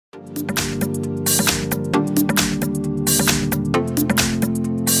Hi,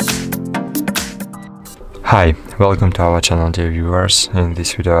 welcome to our channel, dear viewers. In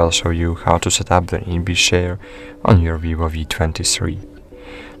this video I'll show you how to set up the in-built share on your VIVO V23.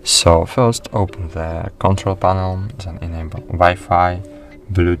 So first open the control panel, then enable Wi-Fi,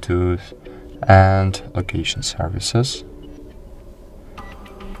 Bluetooth and location services.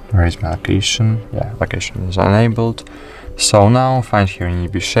 Where is my location? Yeah, location is enabled. So now find here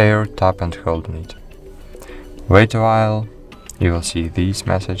in-built share, tap and hold on it. Wait a while, you will see this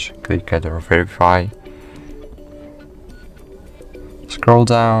message, click Add or Verify. Scroll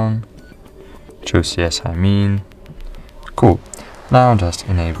down, choose Yes I'm in. Cool. Now just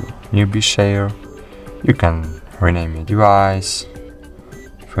enable newbie share. You can rename your device,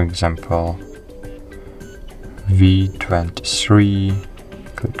 for example V23,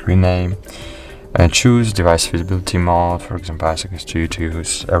 click rename, and choose device visibility mode, for example I suggest you to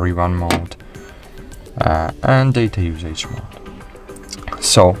use everyone mode, and data usage mode.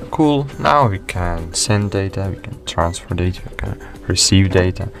 So cool, now we can send data, we can transfer data, we can receive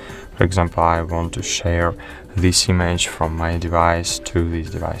data. For example, I want to share this image from my device to this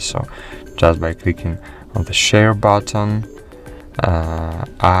device. So just by clicking on the share button,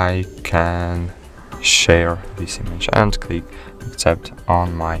 I can share this image and click accept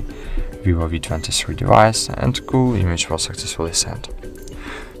on my VIVO V23 device, and cool, image was successfully sent.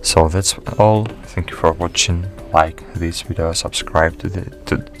 So that's all. Thank you for watching. Like this video, subscribe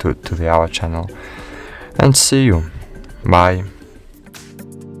to our channel, and see you. Bye.